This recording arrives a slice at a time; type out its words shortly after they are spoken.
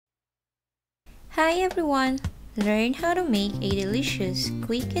Hi everyone! Learn how to make a delicious,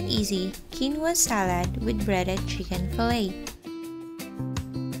 quick and easy quinoa salad with breaded chicken fillet.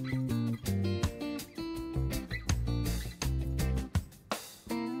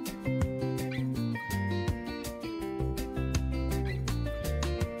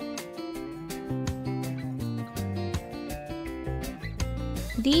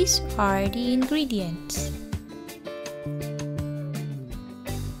 These are the ingredients.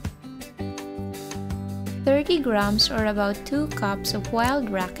 30 grams or about 2 cups of wild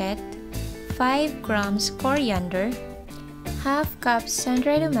racket, 5 grams coriander, half cup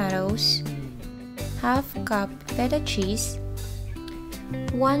sun-dried tomatoes, half cup feta cheese,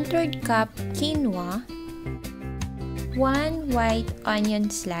 1/3 cup quinoa, 1 white onion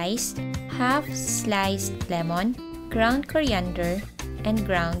sliced, half sliced lemon, ground coriander, and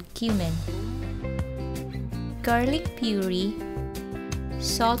ground cumin, garlic puree,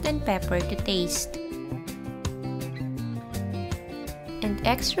 salt and pepper to taste, and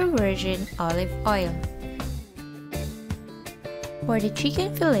extra virgin olive oil. For the chicken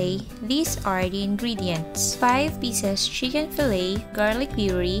fillet, these are the ingredients: 5 pieces chicken fillet, garlic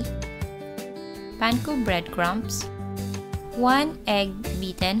puree, Panko breadcrumbs, 1 egg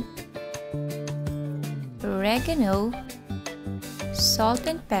beaten, oregano, salt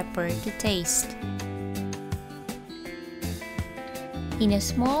and pepper to taste. In a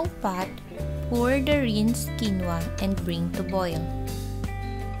small pot, pour the rinsed quinoa and bring to boil.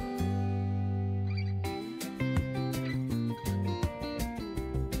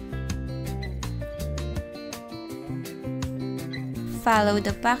 Follow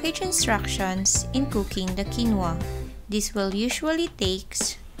the package instructions in cooking the quinoa. This will usually take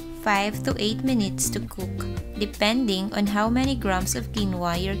 5 to 8 minutes to cook, depending on how many grams of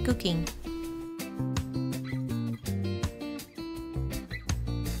quinoa you're cooking.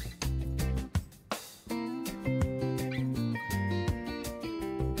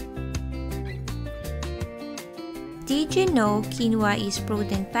 Did you know quinoa is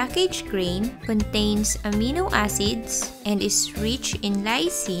protein packaged grain, contains amino acids, and is rich in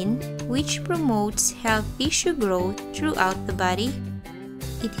lysine, which promotes health tissue growth throughout the body?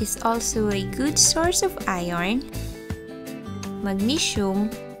 It is also a good source of iron,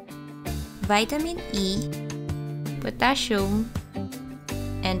 magnesium, vitamin E, potassium,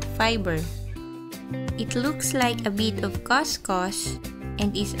 and fiber. It looks like a bit of couscous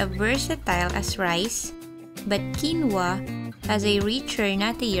and is as versatile as rice, but quinoa has a richer,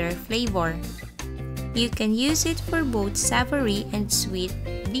 nuttier flavor. You can use it for both savory and sweet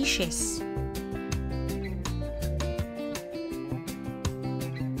dishes.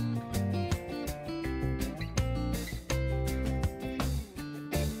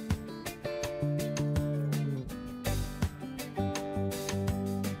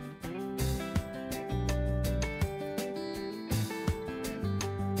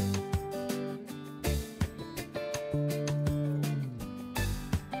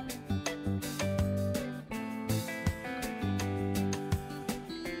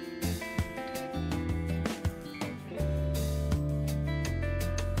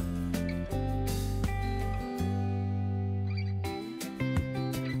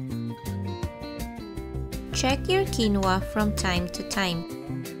 Check your quinoa from time to time.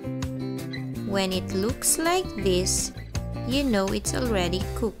 When it looks like this, you know it's already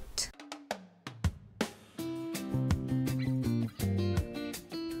cooked.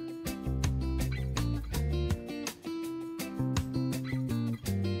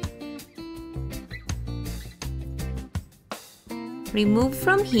 Remove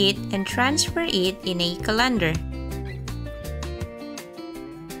from heat and transfer it in a colander.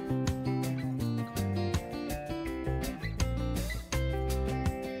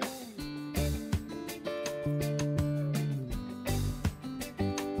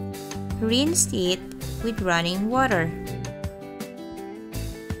 Rinse it with running water.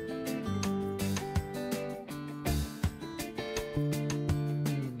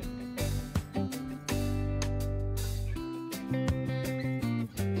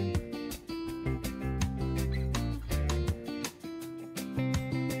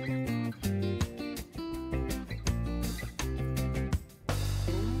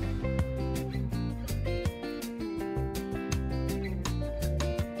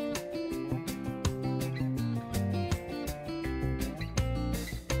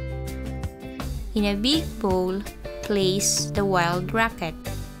 In a big bowl, place the wild racket.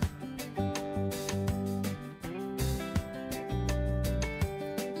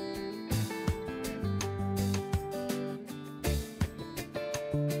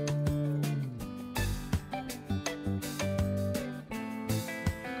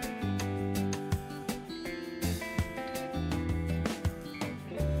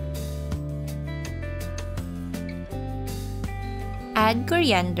 Add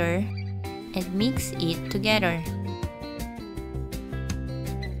coriander and mix it together.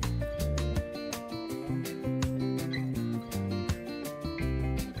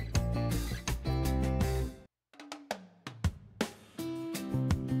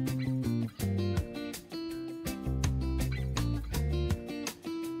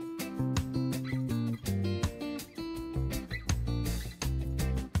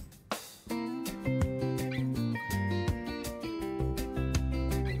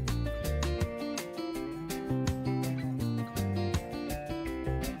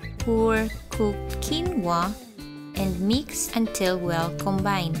 Pour cooked quinoa and mix until well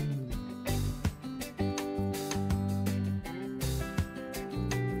combined.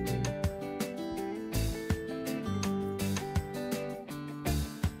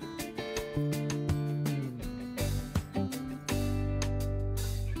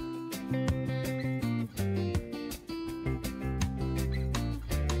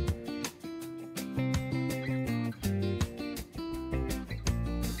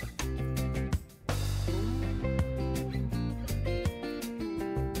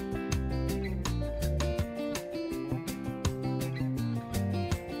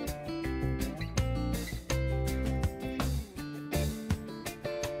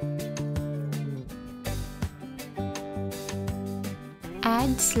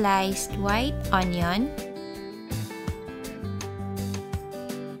 Add sliced white onion,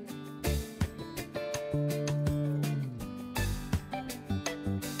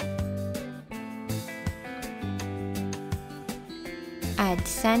 add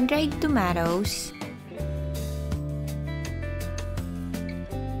sun-dried tomatoes,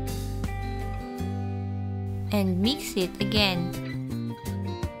 and mix it again.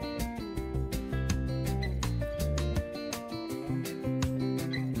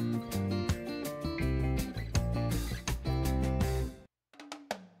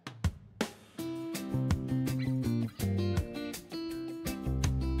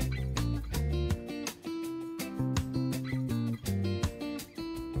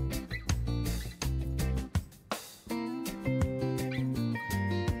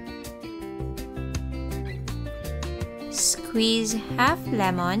 Squeeze half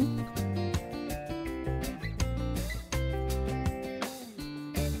lemon,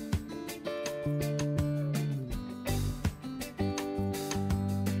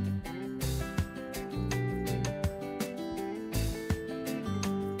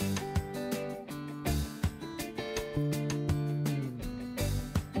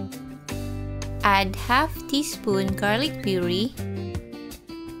 add half teaspoon garlic puree,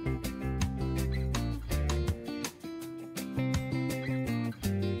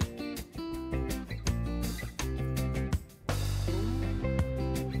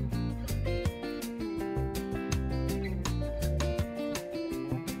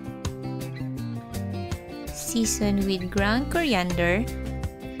 season with ground coriander,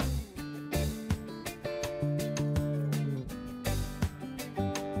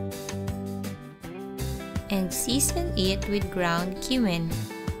 and season it with ground cumin.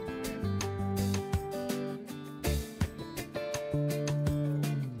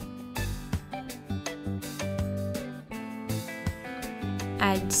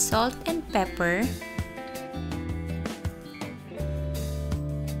 Add salt and pepper,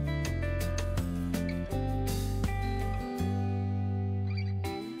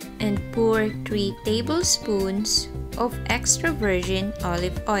 and pour 3 tablespoons of extra virgin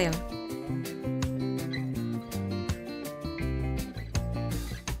olive oil.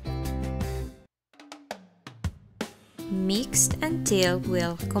 Mixed until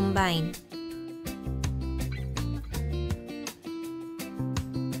well combined.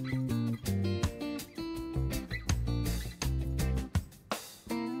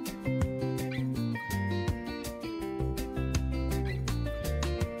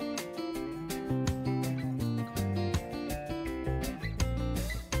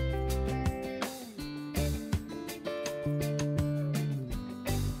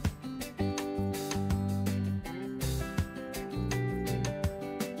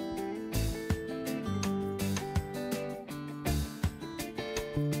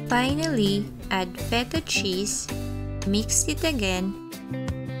 Finally, add feta cheese, mix it again,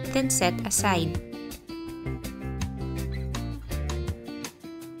 then set aside.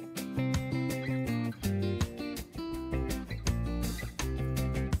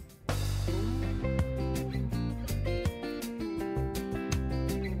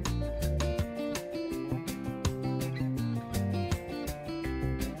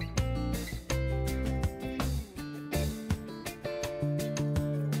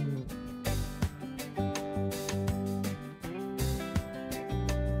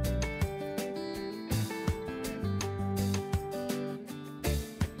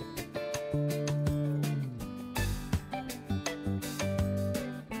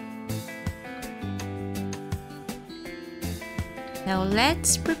 Now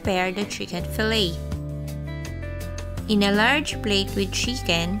let's prepare the chicken fillet. In a large plate with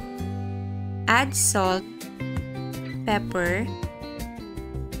chicken, add salt, pepper,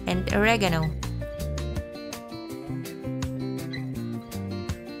 and oregano.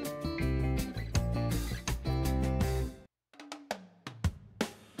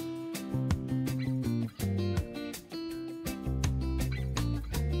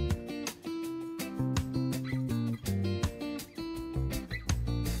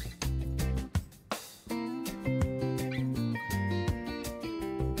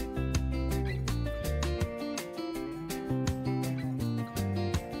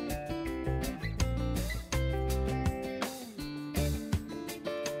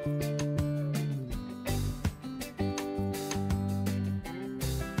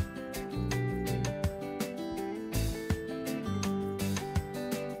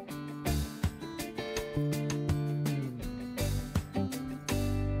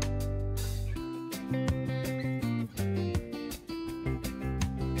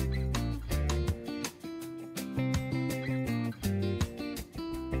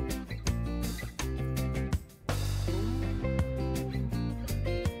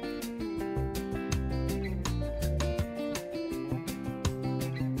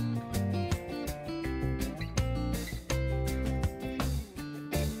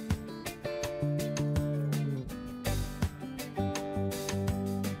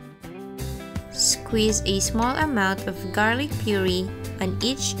 Squeeze a small amount of garlic puree on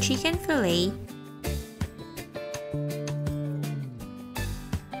each chicken fillet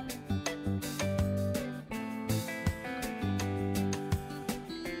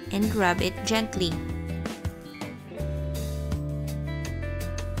and rub it gently.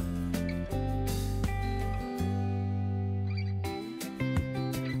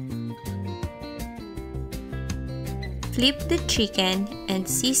 Flip the chicken and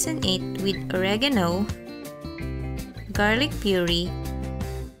season it with oregano, garlic puree,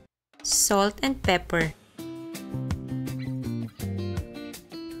 salt and pepper.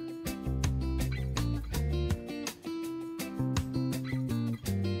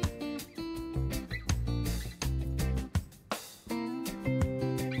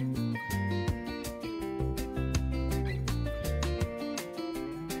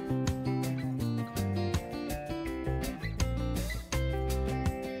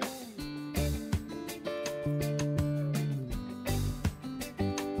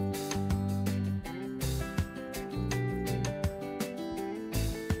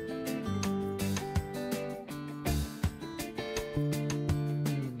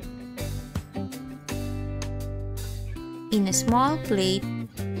 In a small plate,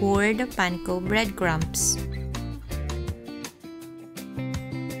 pour the Panko breadcrumbs.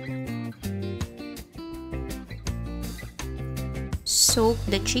 Soak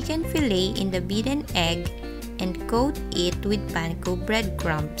the chicken fillet in the beaten egg and coat it with Panko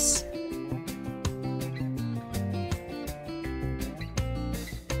breadcrumbs.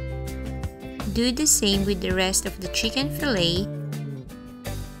 Do the same with the rest of the chicken fillet,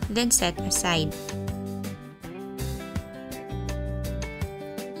 then set aside.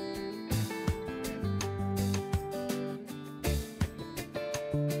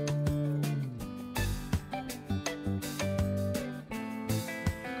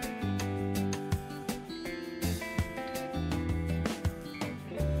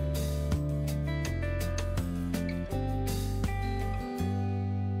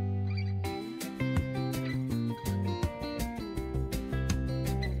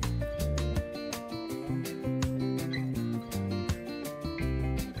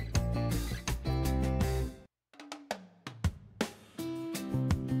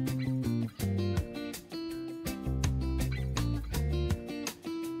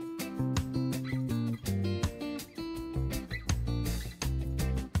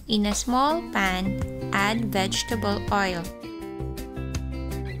 In a small pan, add vegetable oil.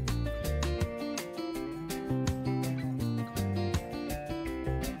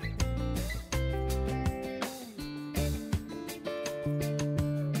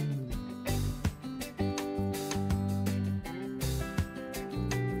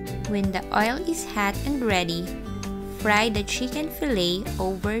 When the oil is hot and ready, fry the chicken fillet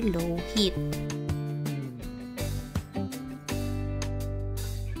over low heat.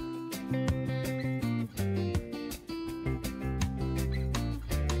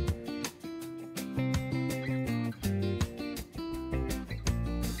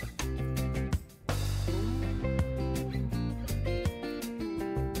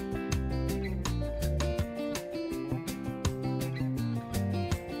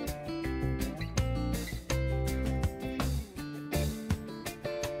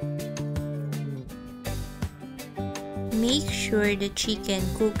 Make sure the chicken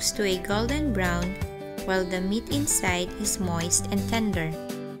cooks to a golden brown while the meat inside is moist and tender.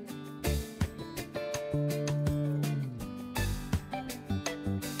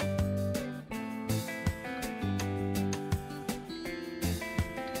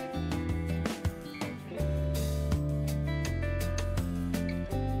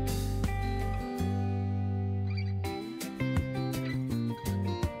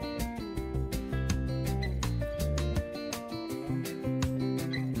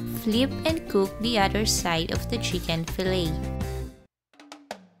 Flip and cook the other side of the chicken fillet.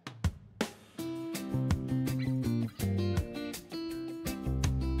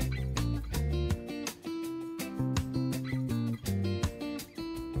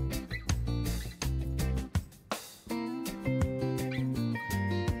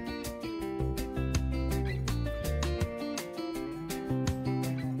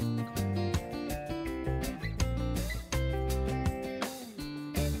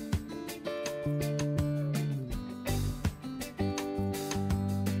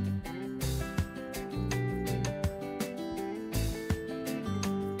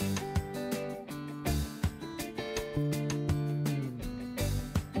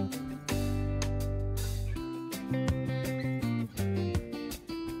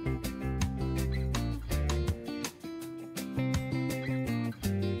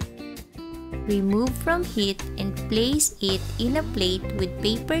 Remove from heat and place it in a plate with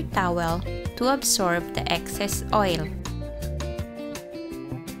paper towel to absorb the excess oil.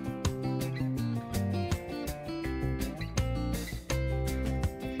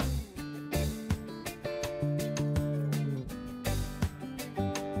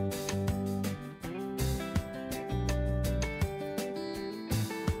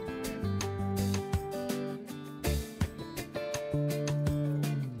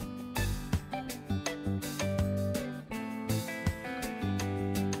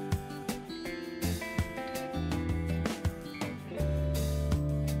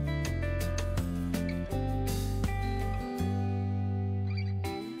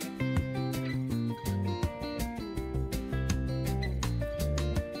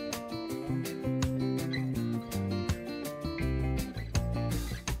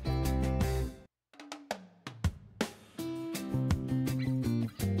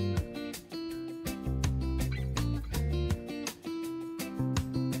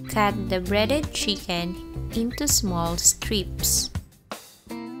 Cut the breaded chicken into small strips.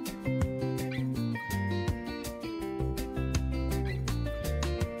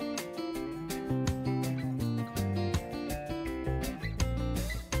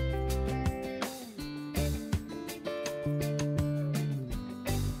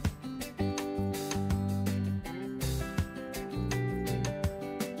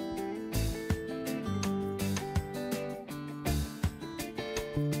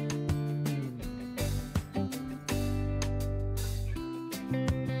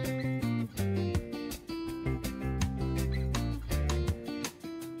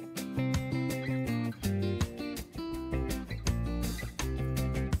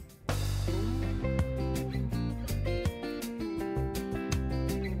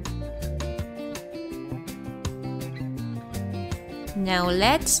 Now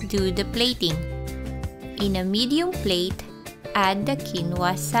let's do the plating. In a medium plate, add the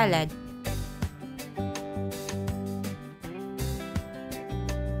quinoa salad.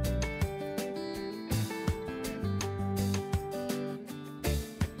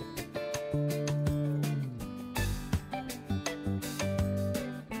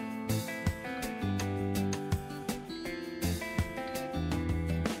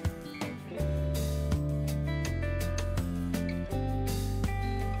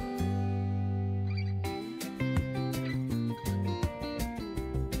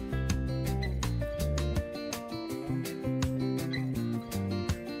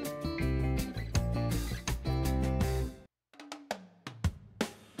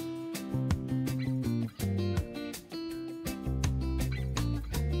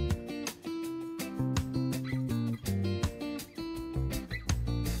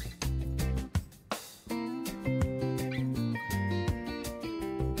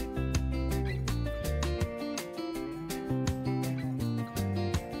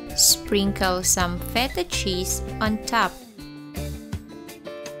 Sprinkle some feta cheese on top.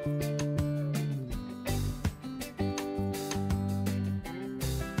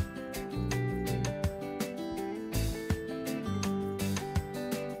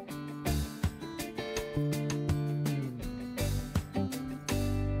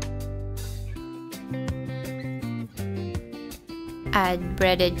 Add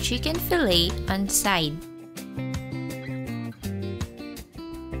breaded chicken fillet on side.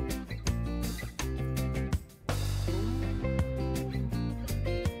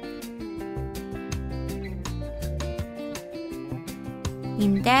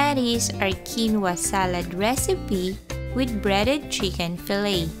 And that is our quinoa salad recipe with breaded chicken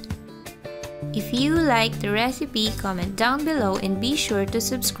fillet. If you like the recipe, comment down below and be sure to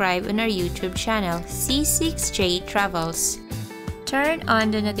subscribe on our YouTube channel, C6J Travels. Turn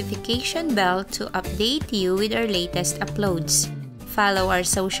on the notification bell to update you with our latest uploads. Follow our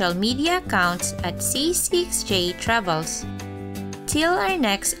social media accounts at C6J Travels. Till our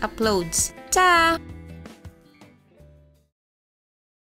next uploads. Ta!